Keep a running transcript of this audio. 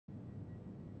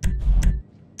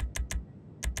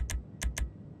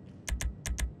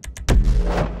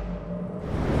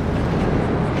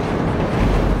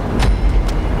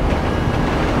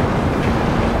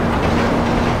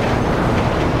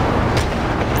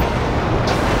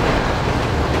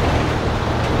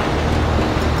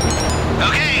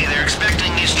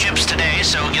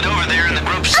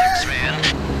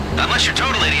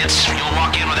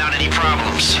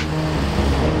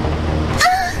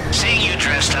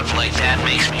stuff like that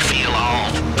makes me feel all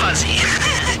fuzzy.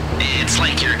 It's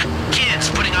like your kids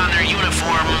putting on their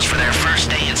uniforms for their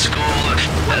first day at school.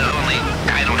 Only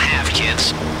I don't have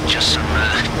kids. Just some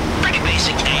pretty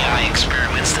basic AI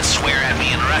experiments that swear at me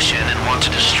in Russian and want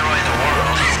to destroy the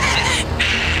world.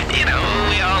 You know,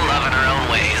 we all love in our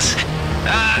own ways.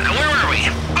 Where were we?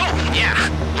 Oh, yeah.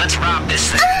 Let's rob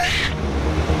this thing.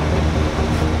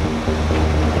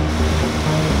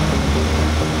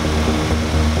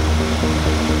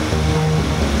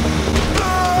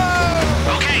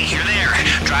 Okay, you're there.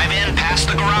 Drive in past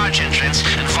the garage entrance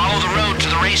and follow the road to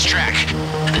the racetrack.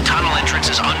 The tunnel entrance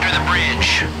is under the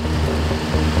bridge.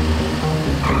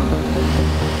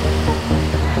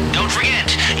 Don't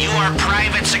forget, you are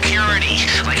private security,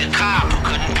 like a cop who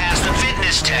couldn't pass the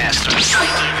fitness test or the psych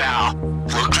eval.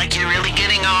 Look like you're really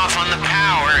getting off on the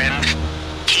power, and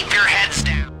keep your heads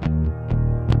down.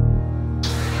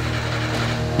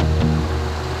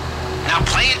 Now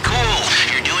play it cool.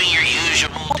 You're doing your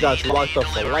usual. Got you locked up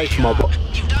for life, mother.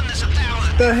 You've done this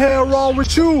 1,000. The hell wrong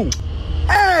with you?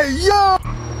 Hey, yo!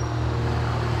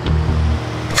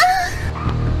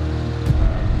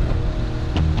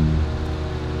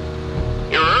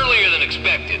 You're earlier than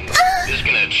expected. Just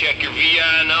gonna check your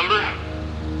VI number.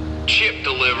 Chip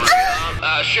delivery.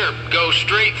 Sure. Go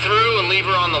straight through and leave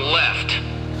her on the left.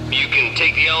 You can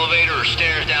take the elevator or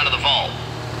stairs down to the vault.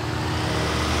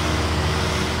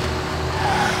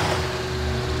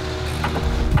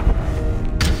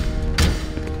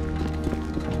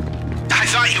 I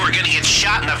thought you were gonna get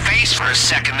shot in the face for a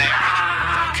second there.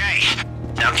 Okay.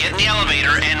 Now get in the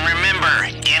elevator and remember,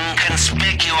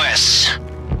 inconspicuous.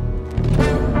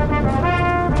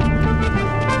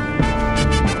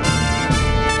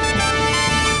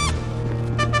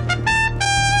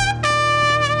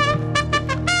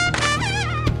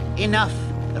 Enough,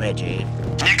 Reggie.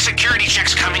 Next security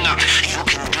check's coming up. You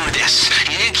can do this.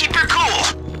 You keep your cool.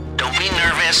 Don't be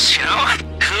nervous, you know?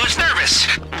 Who's nervous?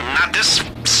 Not this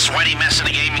sweaty mess in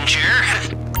a gaming chair.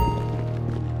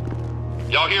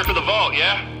 Y'all here for the vault,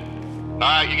 yeah?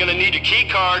 Alright, you're gonna need your key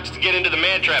cards to get into the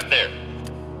man trap there.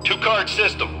 2-card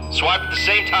system. Swipe at the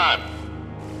same time.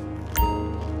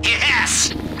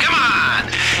 Yes! Come on!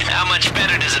 How much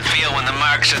better does it feel when the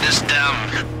marks are this dumb?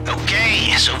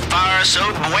 Okay, so far so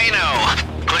bueno.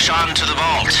 Push on to the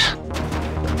vault.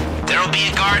 There'll be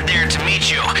a guard there to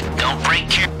meet you. Don't break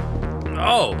care.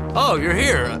 Oh, you're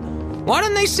here. Why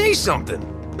didn't they say something?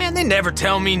 Man, they never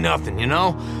tell me nothing, you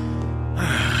know?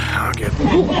 I'll get...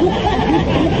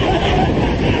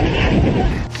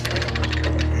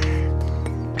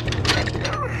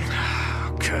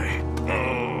 Okay.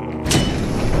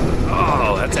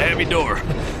 Oh, that's a heavy door.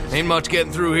 Ain't much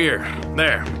getting through here.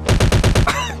 There.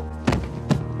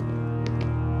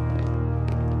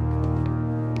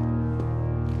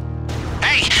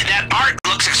 Hey, that art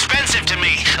looks expensive to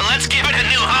me. Let's give it a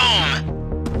new home.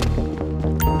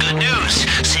 Good news.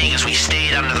 Seeing as we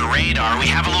stayed under the radar, we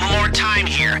have a little more time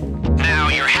here. Now,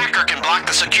 your hacker can block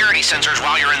the security sensors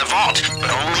while you're in the vault,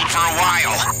 but only for a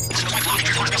while.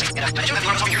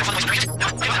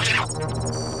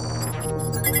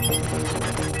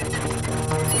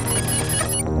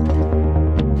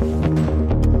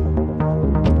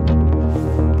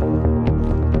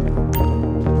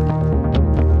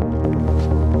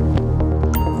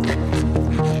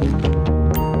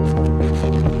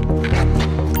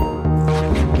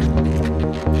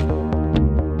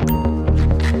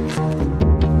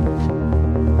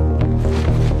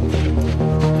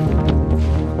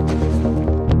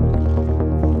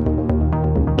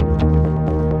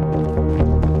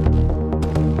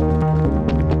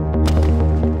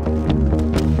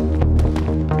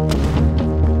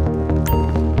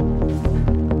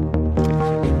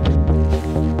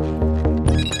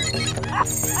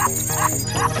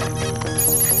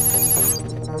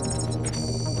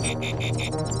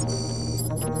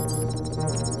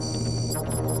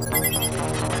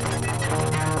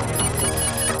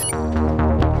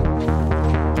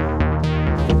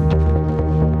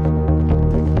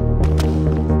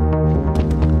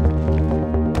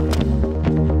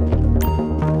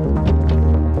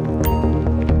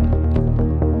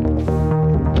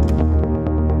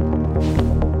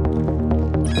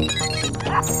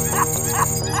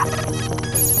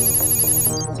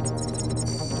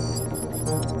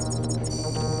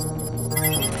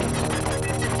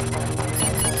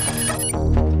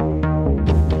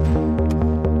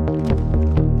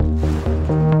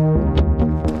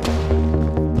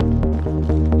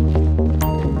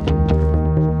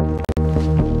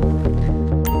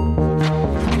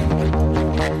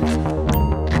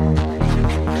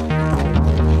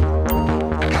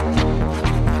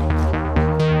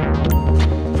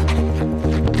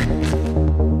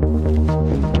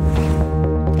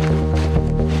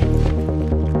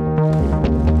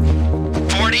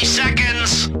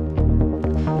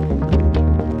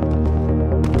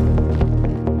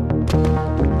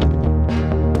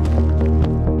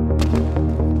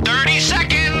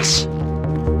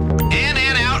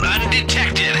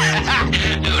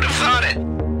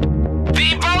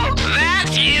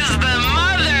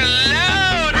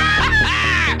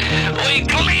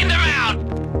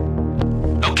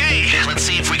 Let's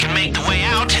see if we can make the way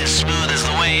out as smooth as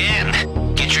the way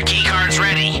in. Get your key cards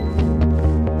ready.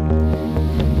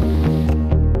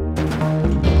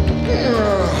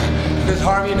 Does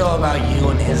Harvey know about you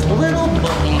and his little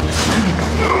bullies?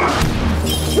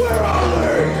 Where are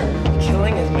they?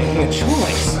 Killing is making a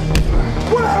choice.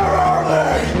 Where are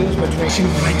they? Choose which way she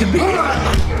would like to be.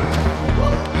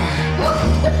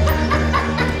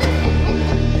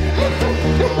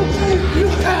 You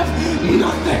have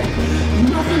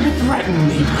nothing to threaten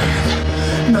me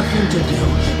with. Nothing to do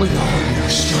with all your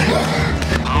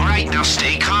strength. All right, now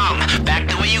stay calm. Back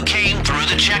the way you came, through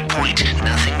the checkpoint.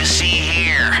 Nothing to see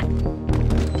here.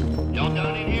 Y'all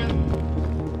done in here?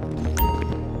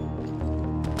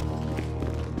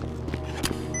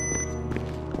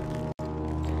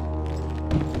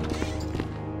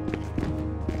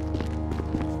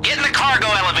 Get in the cargo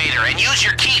elevator and use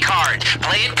your key card.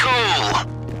 Play it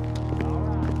cool.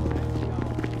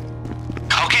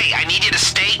 Okay, I need you to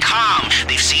stay calm.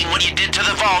 They've seen what you did to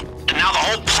the vault, and now the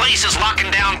whole place is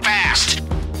locking down fast.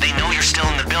 They know you're still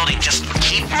in the building. Just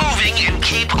keep moving and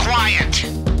keep quiet.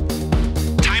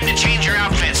 Time to change your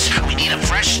outfits. We need a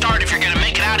fresh start if you're gonna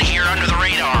make it out of here under the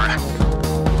radar.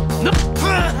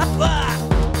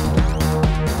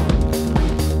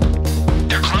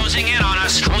 They're closing in on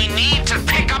us. We need to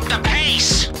pick up the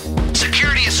pace.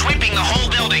 Security is sweeping the whole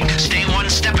building. Stay one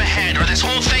step ahead or this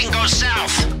whole thing goes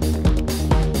south.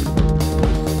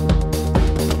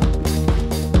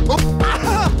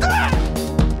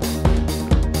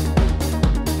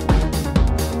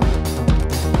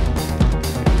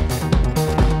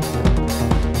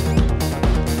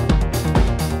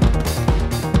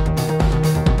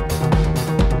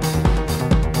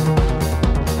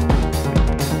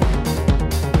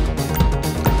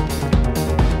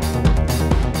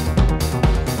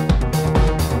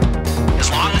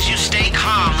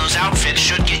 Outfit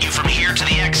should get you from here to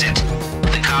the exit.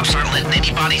 The cops aren't letting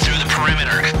anybody through the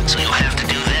perimeter, so you'll have to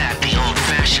do that the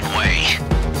old-fashioned way.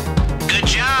 Good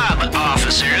job,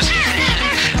 officers.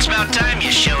 It's about time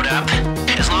you showed up.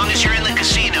 As long as you're in the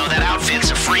casino, that outfit's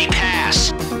a free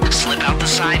pass. Slip out the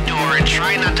side door and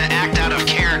try not to act out of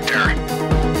character.